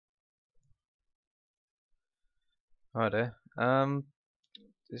Hi there.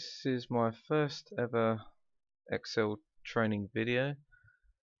 This is my first ever Excel training video.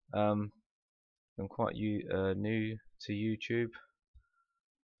 Um, I'm quite new to YouTube,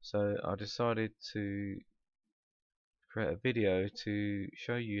 so I decided to create a video to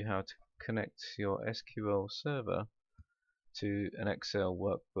show you how to connect your SQL server to an Excel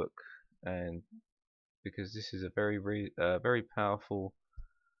workbook, and because this is a very powerful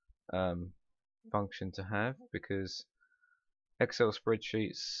um, function to have, because Excel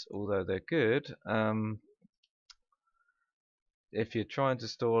spreadsheets, although they're good, if you're trying to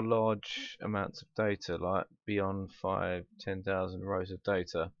store large amounts of data, like beyond 10,000 rows of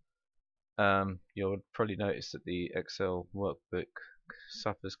data, you'll probably notice that the Excel workbook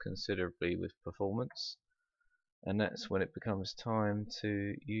suffers considerably with performance, and that's when it becomes time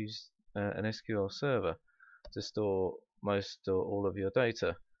to use an SQL server to store most or all of your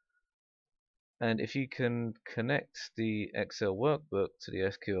data. And if you can connect the Excel workbook to the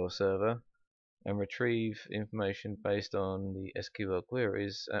SQL server and retrieve information based on the SQL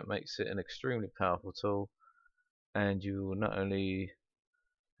queries, that makes it an extremely powerful tool, and you will not only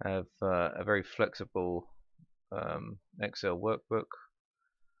have a very flexible Excel workbook,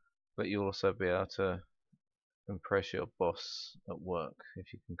 but you'll also be able to impress your boss at work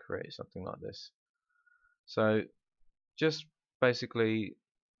if you can create something like this. So just basically,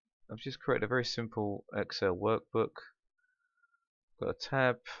 I've just created a very simple Excel workbook. Got a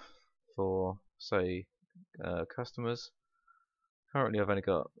tab for, say, customers. Currently I've only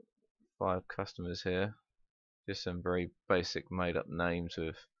got 5 customers here, just some very basic made up names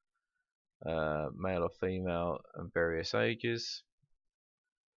with male or female and various ages.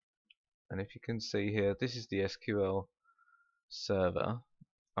 And if you can see here, this is the SQL server.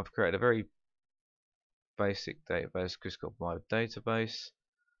 I've created a very basic database just called my database,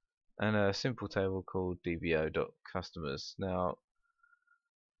 and a simple table called dbo.customers. Now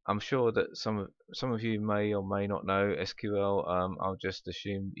I'm sure that some of you may or may not know SQL. I'll just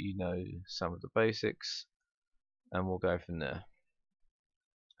assume that you know some of the basics, and we'll go from there.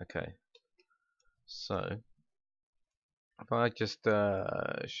 Okay, so if I just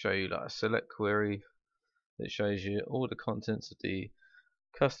show you like a select query that shows you all the contents of the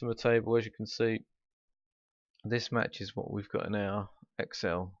customer table, as you can see, this matches what we've got in our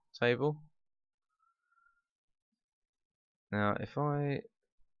Excel table. Now if I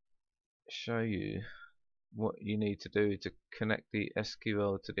show you what you need to do to connect the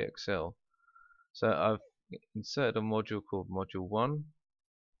SQL to the Excel, so I've inserted a module called module 1.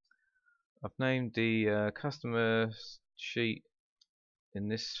 I've named the customer sheet in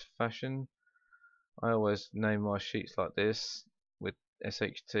this fashion. I always name my sheets like this, with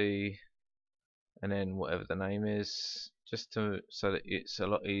SHT and then whatever the name is, just so that it's a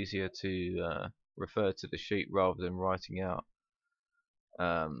lot easier to refer to the sheet rather than writing out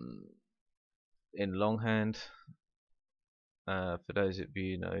um, in longhand. For those of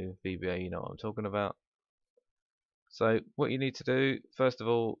you who know VBA, you know what I'm talking about. So what you need to do first of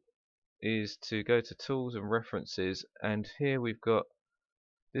all is to go to Tools and References, and here we've got,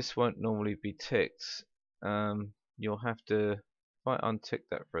 this won't normally be ticked. You'll have to, if I untick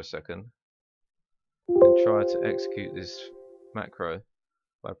that for a second and try to execute this macro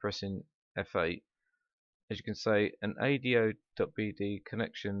by pressing F8, as you can see, an ADO.BD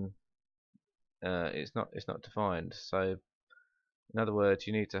connection it's not defined. So in other words,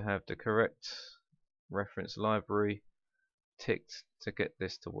 you need to have the correct reference library ticked to get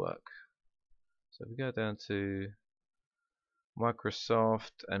this to work. So if we go down to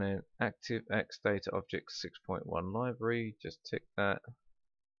Microsoft and then ActiveX Data Object 6.1 library, just tick that,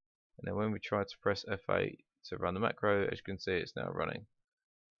 and then when we try to press F8 to run the macro, as you can see, it's now running.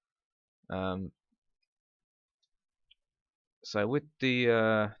 So with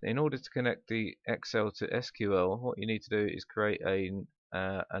the in order to connect the Excel to SQL, what you need to do is create an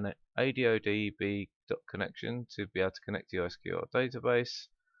ADODB connection to be able to connect to your SQL database,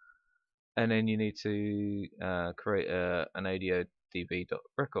 and then you need to create an ADODB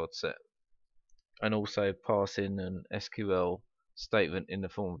record set, and also pass in an SQL statement in the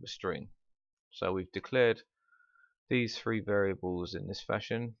form of a string. So we've declared these 3 variables in this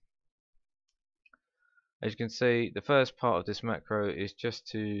fashion. As you can see, the first part of this macro is just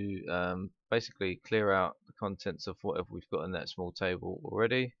to basically clear out the contents of whatever we've got in that small table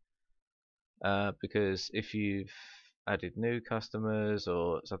already, because if you've added new customers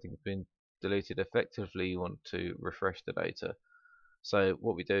or something's been deleted, effectively you want to refresh the data. So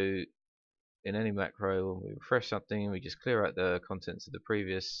what we do in any macro, when we refresh something, we just clear out the contents of the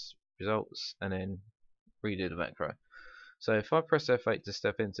previous results and then redo the macro. So if I press F8 to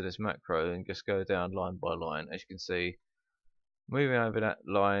step into this macro and just go down line by line, as you can see, moving over that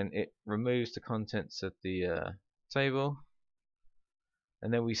line, it removes the contents of the table,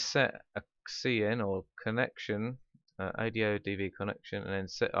 and then we set a CN or connection, ADO-DV connection, and then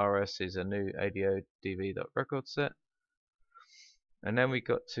set RS is a new ADO-DV.record set. And then we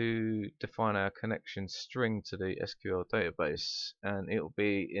got to define our connection string to the SQL database, and it will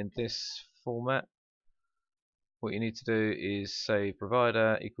be in this format. What you need to do is say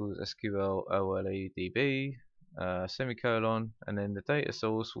provider equals SQL OLEDB semicolon, and then the data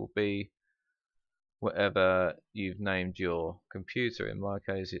source will be whatever you've named your computer. In my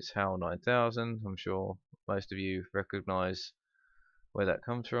case, it's HAL 9000. I'm sure most of you recognize where that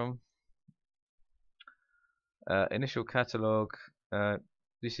comes from. Initial catalog.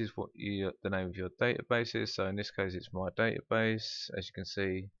 This is what the name of your database is. So in this case, it's my database. As you can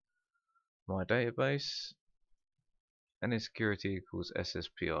see, my database. And then security equals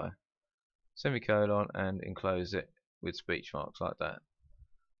SSPI. Semicolon and enclose it with speech marks like that.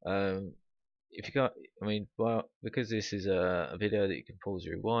 If you got, well, because this is a video that you can pause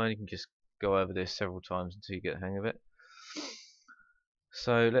or rewind, you can just go over this several times until you get the hang of it.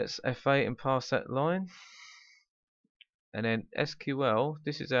 So let's F8 and pass that line. And then SQL,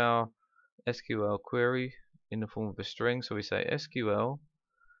 this is our SQL query in the form of a string. So we say SQL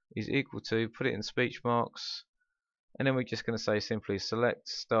is equal to, put it in speech marks, and then we're just going to say simply select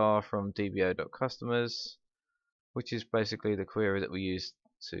star from dbo.customers, which is basically the query that we use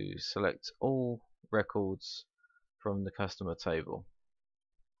to select all records from the customer table.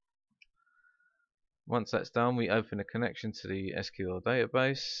 Once that's done, we open a connection to the SQL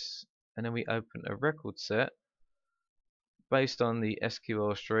database, and then we open a record set based on the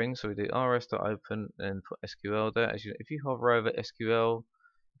SQL string. So we do rs.open and put SQL there. If you hover over SQL,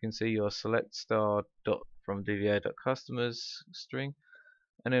 you can see your select star dot from dbo.customers string,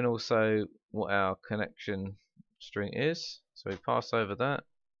 and then also what our connection string is. So we pass over that.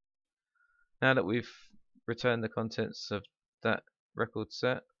 Now that we've returned the contents of that record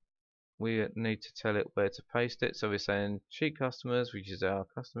set, we need to tell it where to paste it. So we're saying sheet customers, which is our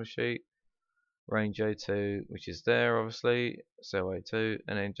customer sheet, range A2, which is there obviously, cell A2,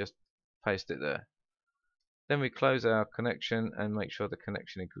 and then just paste it there. Then we close our connection and make sure the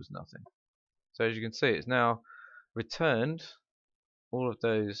connection equals nothing. So as you can see, it's now returned all of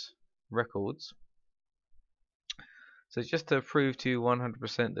those records. So just to prove to you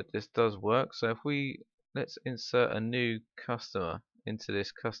 100% that this does work, so if let's insert a new customer into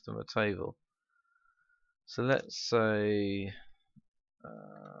this customer table. So let's say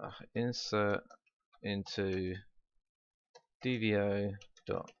insert into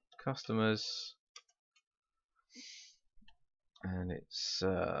dvo.customers, and it's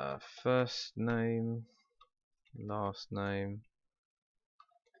first name, last name,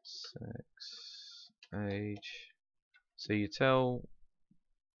 sex, age. So you tell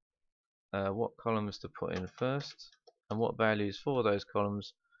what columns to put in first and what values for those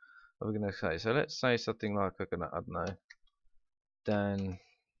columns are we going to say. So let's say something like, I don't know, Dan,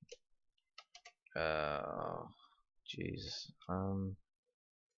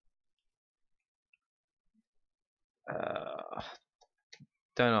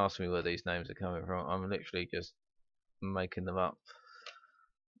 don't ask me where these names are coming from. I'm literally just making them up.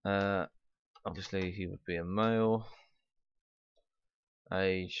 Obviously he would be a male.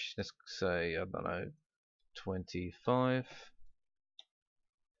 Age, let's say, I don't know, 25.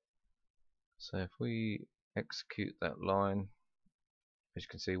 So if we execute that line, as you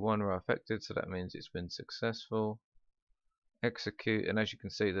can see, one row affected, so that means it's been successful. Execute, and as you can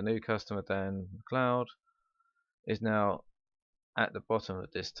see, the new customer Dan McLeod is now at the bottom of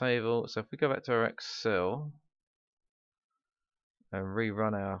this table. So if we go back to our Excel and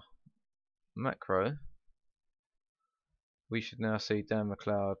rerun our macro, we should now see Dan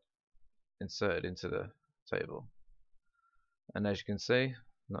McLeod inserted into the table. And as you can see,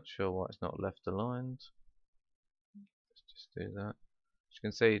 not sure why it's not left aligned. Let's just do that. As you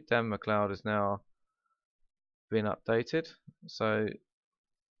can see, Dan McLeod has now been updated. So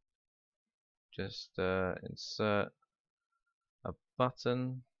just insert a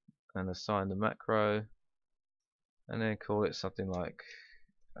button and assign the macro, and then call it something like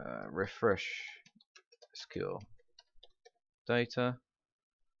refresh SQL data,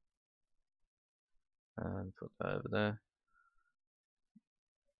 and put that over there.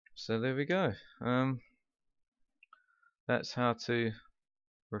 So there we go. That's how to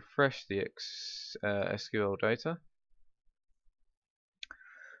refresh the SQL data.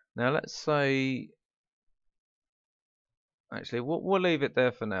 Now let's say, actually we'll leave it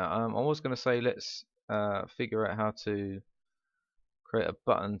there for now. I was going to say let's figure out how to create a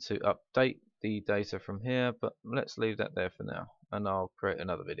button to update the data from here, but let's leave that there for now, and I'll create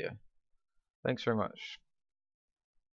another video. Thanks very much.